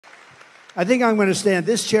I think I'm going to stand.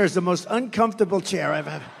 This chair is the most uncomfortable chair I've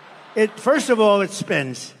ever. First of all, it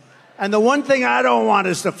spins. And the one thing I don't want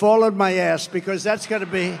is to fall on my ass, because that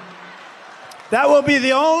will be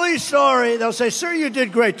the only story. They'll say, sir, you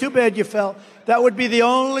did great. Too bad you fell. That would be the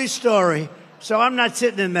only story. So I'm not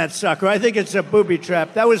sitting in that sucker. I think it's a booby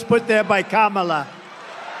trap. That was put there by Kamala.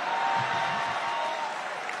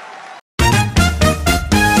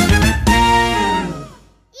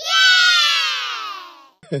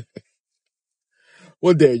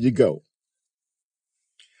 Well, there you go.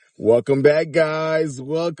 Welcome back, guys.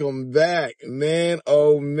 Welcome back. Man,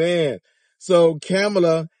 oh, man. So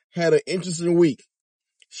Kamala had an interesting week.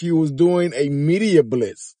 She was doing a media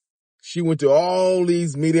blitz. She went to all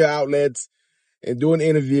these media outlets and doing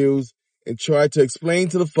interviews and tried to explain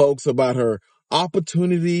to the folks about her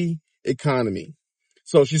opportunity economy.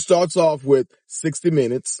 So she starts off with 60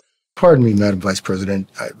 Minutes. Pardon me, Madam Vice President.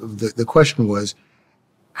 The question was,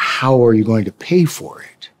 how are you going to pay for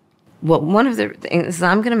it? Well, one of the things is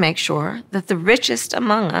I'm going to make sure that the richest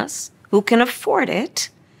among us who can afford it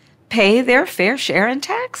pay their fair share in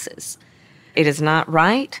taxes. It is not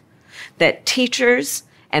right that teachers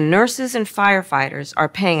and nurses and firefighters are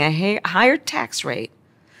paying a higher tax rate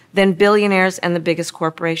than billionaires and the biggest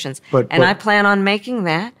corporations. And I plan on making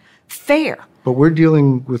that fair. But we're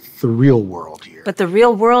dealing with the real world here. But the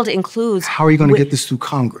real world includes... How are you going to get this through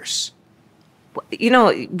Congress? You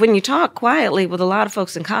know, when you talk quietly with a lot of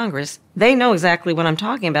folks in Congress, they know exactly what I'm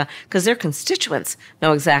talking about because their constituents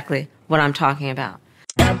know exactly what I'm talking about.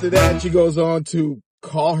 After that, she goes on to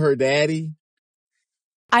call her daddy.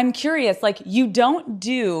 I'm curious, like, you don't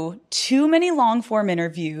do too many long-form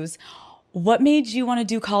interviews. What made you want to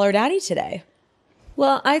do Call Her Daddy today?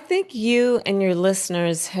 Well, I think you and your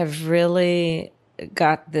listeners have really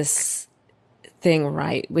got this thing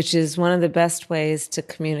right, which is one of the best ways to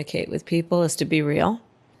communicate with people is to be real,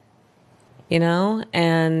 you know,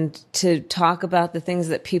 and to talk about the things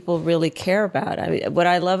that people really care about. I mean, what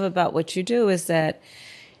I love about what you do is that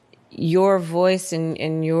your voice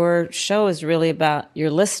in your show is really about your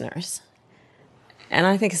listeners. And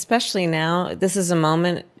I think especially now, this is a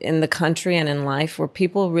moment in the country and in life where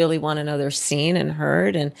people really want to know they're seen and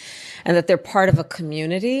heard and that they're part of a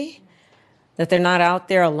community, that they're not out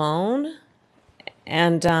there alone.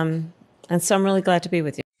 And so I'm really glad to be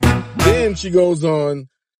with you. Then she goes on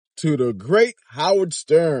to the great Howard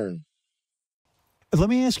Stern. Let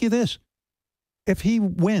me ask you this. If he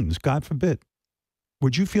wins, God forbid,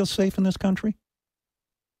 would you feel safe in this country?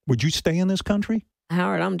 Would you stay in this country?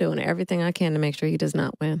 Howard, I'm doing everything I can to make sure he does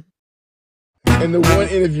not win. And the one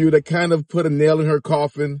interview that kind of put a nail in her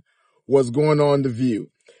coffin was going on The View.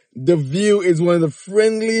 The View is one of the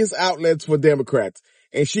friendliest outlets for Democrats.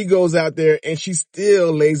 And she goes out there and she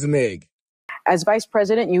still lays an egg. As vice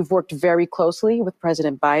president, you've worked very closely with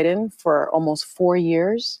President Biden for almost 4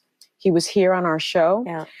 years. He was here on our show.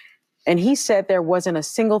 Yeah. And he said there wasn't a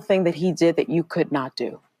single thing that he did that you could not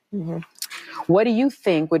do. Mm-hmm. What do you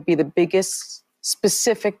think would be the biggest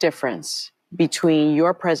specific difference between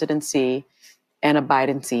your presidency and a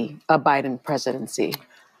Biden presidency?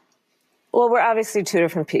 Well, we're obviously two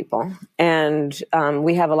different people, and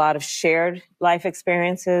we have a lot of shared life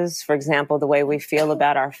experiences. For example, the way we feel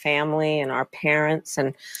about our family and our parents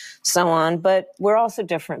and so on. But we're also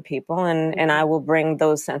different people, and I will bring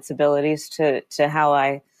those sensibilities to how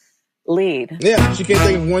I lead. Yeah, she can't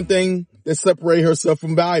think of one thing that separates herself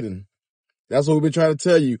from Biden. That's what we've been trying to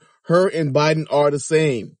tell you. Her and Biden are the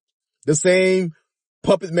same. The same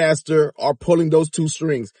puppet master are pulling those two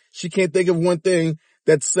strings. She can't think of one thing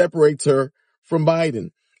that separates her from Biden.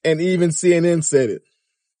 And even CNN said it.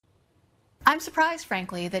 I'm surprised,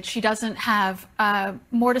 frankly, that she doesn't have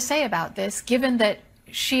more to say about this, given that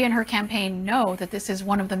she and her campaign know that this is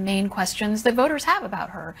one of the main questions that voters have about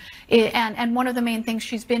her. And one of the main things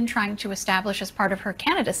she's been trying to establish as part of her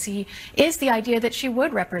candidacy is the idea that she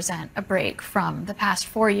would represent a break from the past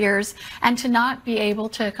 4 years, and to not be able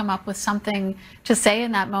to come up with something to say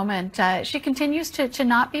in that moment. She continues to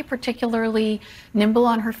not be particularly nimble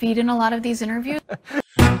on her feet in a lot of these interviews.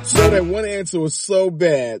 So that one answer was so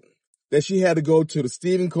bad that she had to go to the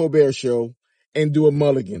Stephen Colbert show and do a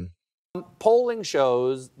mulligan. Polling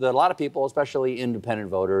shows that a lot of people, especially independent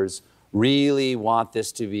voters, really want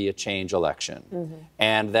this to be a change election. Mm-hmm.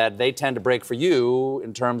 And that they tend to break for you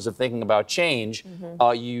in terms of thinking about change.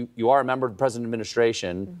 Mm-hmm. You are a member of the President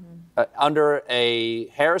administration. Mm-hmm. Under a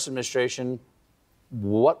Harris administration,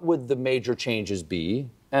 what would the major changes be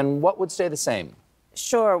and what would stay the same?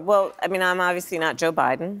 Sure. Well, I mean, I'm obviously not Joe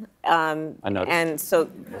Biden. I noticed. And so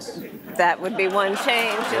that would be one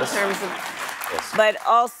change in terms of... Yes. But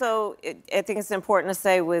also, I think it's important to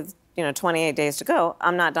say with, 28 days to go,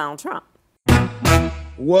 I'm not Donald Trump.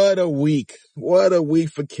 What a week. What a week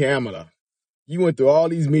for Kamala. You went through all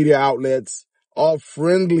these media outlets, all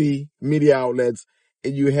friendly media outlets,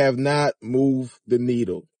 and you have not moved the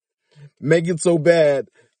needle. Make it so bad,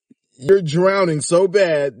 you're drowning so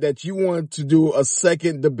bad that you want to do a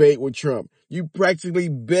second debate with Trump. You practically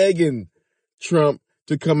begging Trump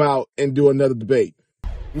to come out and do another debate.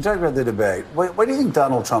 You talk about the debate. Why do you think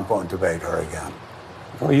Donald Trump won't debate her again?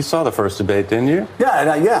 Well, you saw the first debate, didn't you?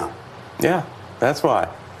 Yeah. Yeah, that's why.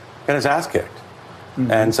 Got his ass kicked.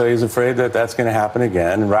 Mm-hmm. And so he's afraid that that's going to happen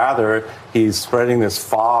again. Rather, he's spreading this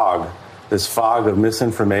fog of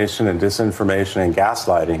misinformation and disinformation and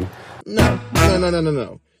gaslighting.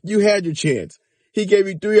 No. You had your chance. He gave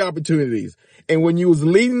you 3 opportunities. And when you was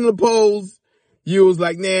leading the polls, you was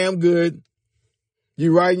like, nah, I'm good.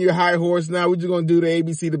 You riding your high horse. Now we're just going to do the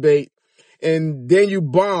ABC debate. And then you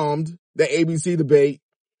bombed the ABC debate.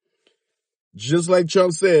 Just like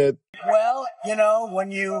Trump said. Well, you know,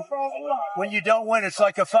 when you don't win, it's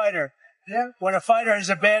like a fighter. Yeah. When a fighter has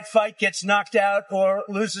a bad fight, gets knocked out or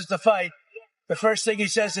loses the fight, the first thing he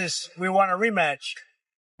says is, we want a rematch.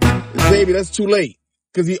 Baby, that's too late.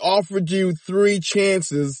 Because he offered you 3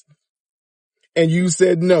 chances and you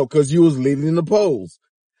said no because you was leading in the polls.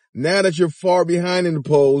 Now that you're far behind in the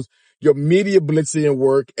polls, your media blitz didn't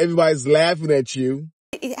work. Everybody's laughing at you.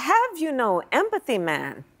 Have empathy,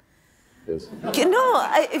 man. Yes.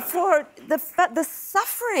 For the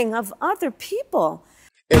suffering of other people.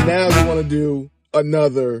 And now you want to do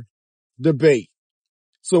another debate.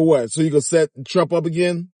 So what? So you gonna set Trump up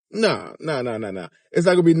again? Nah. It's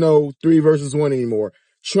not gonna be no 3 versus 1 anymore.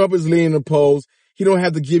 Trump is leading the polls. He don't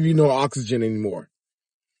have to give you no oxygen anymore.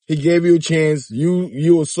 He gave you a chance.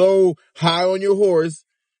 You were so high on your horse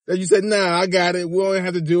that you said, nah, I got it. We don't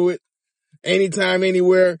have to do it anytime,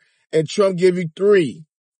 anywhere. And Trump gave you 3.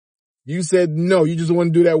 You said no. You just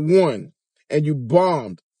want to do that 1. And you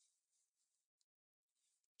bombed.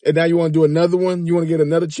 And now you want to do another one? You want to get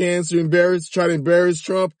another chance to try to embarrass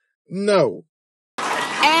Trump? No.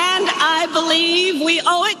 And I believe we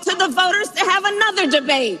owe it to the voters to have another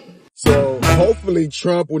debate. So hopefully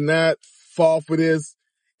Trump will not fall for this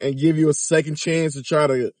and give you a second chance to try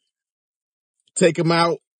to take him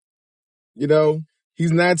out. You know,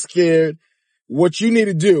 he's not scared. What you need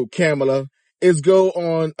to do, Kamala, is go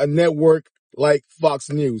on a network like Fox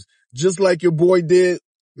News, just like your boy did,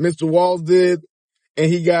 Mr. Walls did,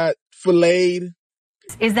 and he got filleted.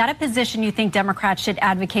 Is that a position you think Democrats should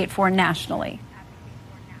advocate for nationally?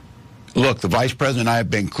 Look, the vice president and I have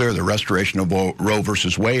been clear. The restoration of Roe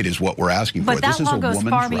versus Wade is what we're asking for. But that law goes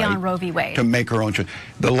far beyond Roe v. Wade. To make her own choice.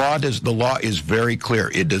 The law is very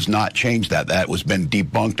clear. It does not change that. That has been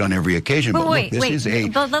debunked on every occasion. But let's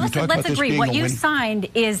agree. What you signed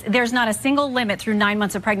is there's not a single limit through 9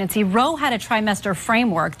 months of pregnancy. Roe had a trimester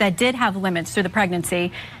framework that did have limits through the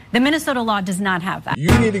pregnancy. The Minnesota law does not have that.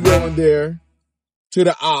 You need to go in there to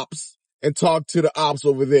the ops and talk to the ops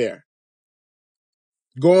over there.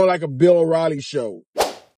 Going like a Bill O'Reilly show.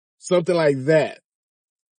 Something like that.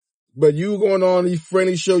 But you going on these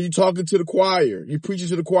friendly shows, you talking to the choir. You preaching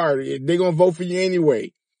to the choir. They're going to vote for you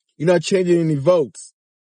anyway. You're not changing any votes.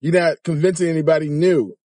 You're not convincing anybody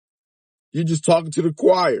new. You're just talking to the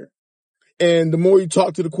choir. And the more you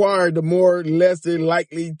talk to the choir, the more less they're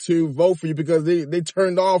likely to vote for you because they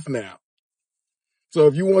turned off now. So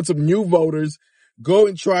if you want some new voters, go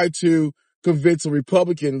and try to convince the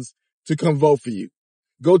Republicans to come vote for you.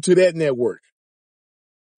 Go to that network.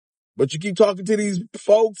 But you keep talking to these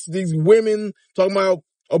folks, these women, talking about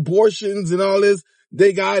abortions and all this.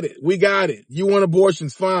 They got it. We got it. You want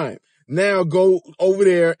abortions? Fine. Now go over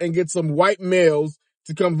there and get some white males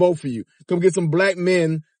to come vote for you. Come get some black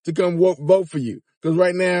men to come vote for you. Because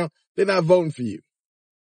right now, they're not voting for you.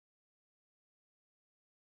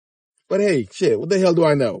 But hey, shit, what the hell do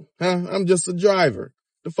I know? Huh? I'm just a driver.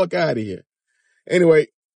 The fuck out of here. Anyway,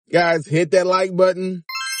 guys, hit that like button.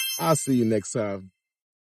 I'll see you next time.